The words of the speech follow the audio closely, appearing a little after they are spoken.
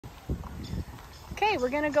Okay, we're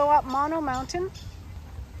gonna go up Mono Mountain.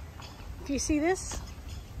 If you see this,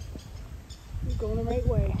 you're going the right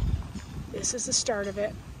way. This is the start of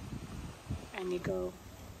it. And you go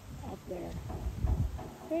up there.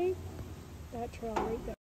 Okay, that trail right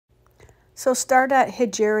there. So start at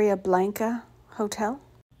Hijeria Blanca Hotel.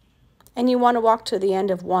 And you want to walk to the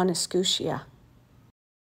end of Juan Escutia.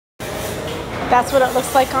 That's what it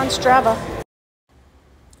looks like on Strava.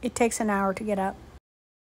 It takes an hour to get up.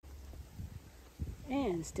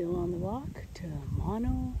 And still on the walk to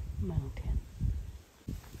Mono Mountain.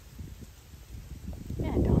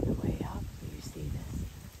 And on the way up, you see this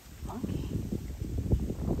monkey.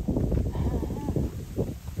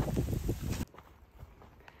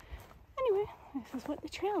 Anyway, this is what the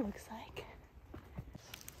trail looks like.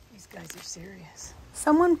 These guys are serious.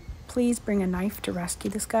 Someone please bring a knife to rescue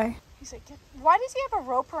this guy. He's like, why does he have a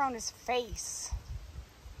rope around his face?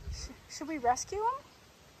 Should we rescue him?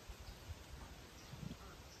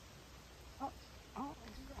 Oh,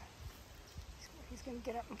 he's gonna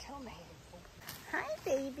get up and kill me. Hi,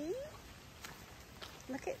 baby.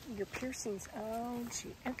 Look at your piercings. Oh,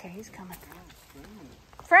 gee. Okay, he's coming.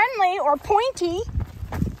 Friendly or pointy.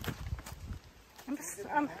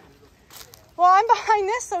 Well, I'm behind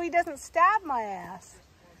this so he doesn't stab my ass.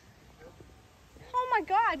 Oh my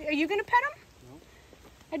God, are you gonna pet him? No.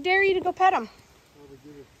 I dare you to go pet him.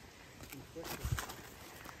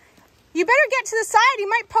 You better get to the side, he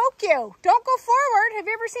might poke you. Don't go forward. Have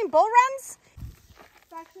you ever seen bull runs?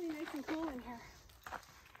 It's actually nice and cool in here.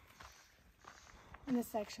 In this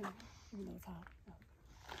section, even though it's hot.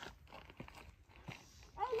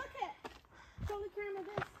 Oh, look it! Show the camera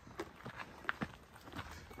this.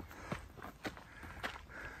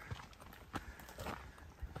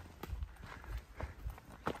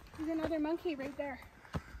 There's another monkey right there.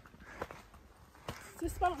 It's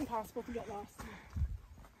just about impossible to get lost here.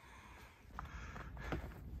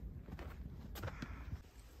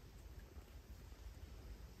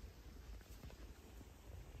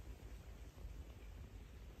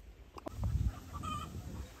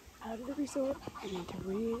 Out of the resort and into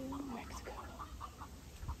real Mexico.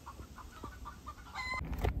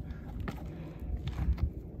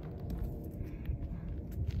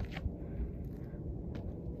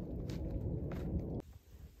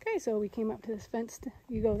 Okay, so we came up to this fence.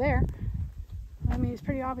 You go there. I mean, it's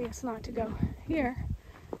pretty obvious not to go here.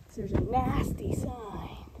 So there's a nasty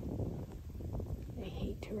sign. They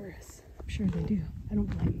hate tourists. I'm sure they do. I don't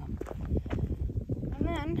blame them. And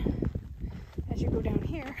then, as you go down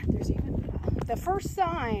here, there's even the first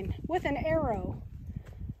sign with an arrow.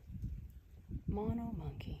 Mono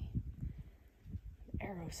monkey. The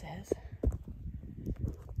arrow says,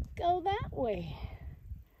 go that way.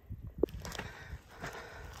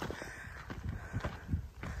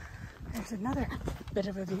 There's another bit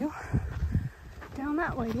of a view down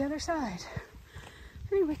that way, the other side.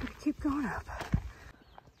 Anyway, we can keep going up.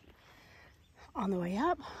 On the way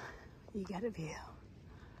up, you get a view.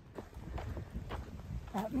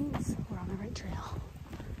 That means we're on the right trail.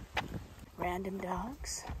 Random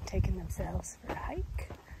dogs taking themselves for a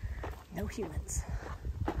hike. No humans.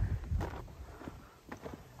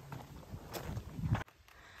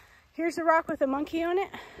 Here's a rock with a monkey on it.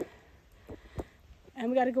 And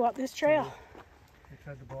we got to go up this trail. They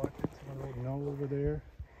tried to block it. So I wrote no over there.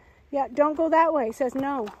 Yeah, don't go that way. It says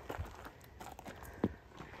no.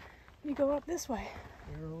 You go up this way.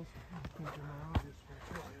 Arrows.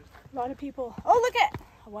 A lot of people. Oh, look at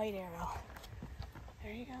a white arrow.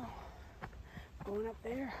 There you go. Going up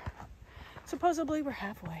there. Supposedly we're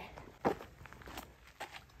halfway.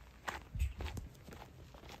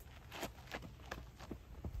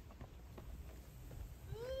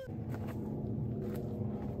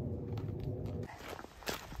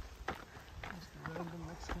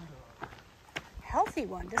 Healthy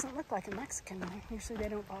one. Doesn't look like a Mexican one. Usually they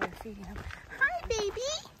don't bother feeding them. Hi,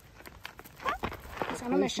 baby. Huh? He's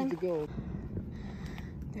on a mission. To go.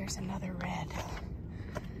 There's another red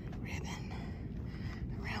ribbon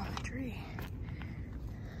around the tree.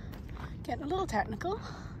 Getting a little technical.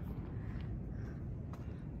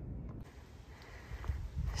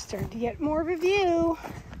 Starting to get more of a view.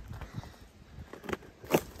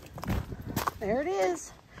 There it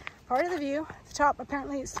is. Part of the view. At the top,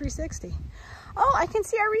 apparently it's 360. Oh, I can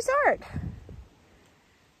see our resort.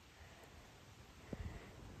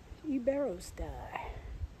 Iberostar.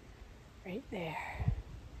 Right there.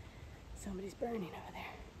 Somebody's burning over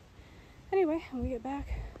there. Anyway, when we get back,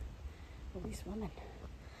 we'll be swimming.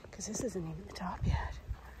 Because this isn't even the top yet.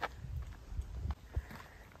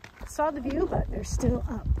 Saw the view, but there's still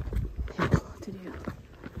uphill to do.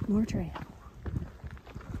 More trail.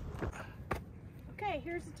 Okay,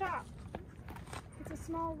 here's the top. a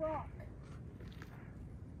small rock.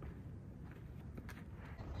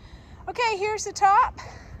 Okay, here's the top.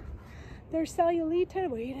 There's Sayulita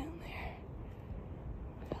way down there.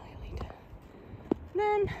 Sayulita. And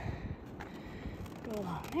then go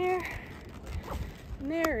along there. And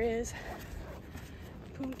there is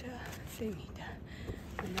Punta de Mita.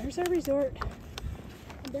 And there's our resort,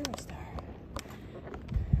 Iberostar.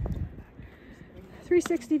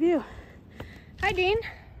 360 view. Hi, Dean.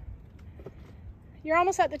 You're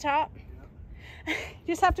almost at the top. You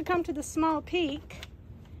just have to come to the small peak.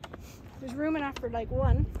 There's room enough for like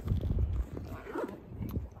one.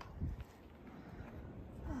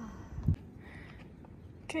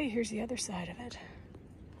 Okay, here's the other side of it.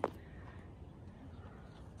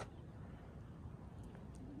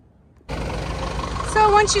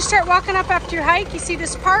 So once you start walking up after your hike, you see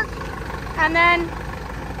this park, and then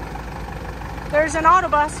there's an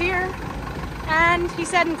autobus here, and he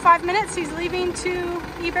said in 5 minutes he's leaving to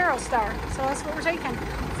Iberostar. So that's what we're taking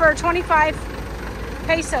for 25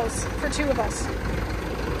 pesos for 2 of us.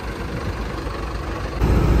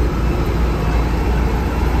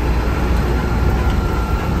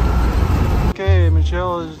 Okay,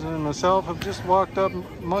 Michelle and myself have just walked up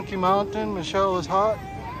Monkey Mountain. Michelle is hot,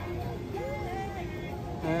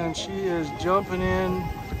 and she is jumping in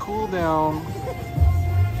to cool down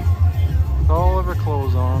with all of her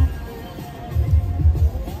clothes on.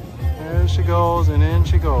 There she goes, and in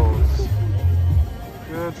she goes.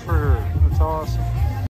 Good for her. That's awesome.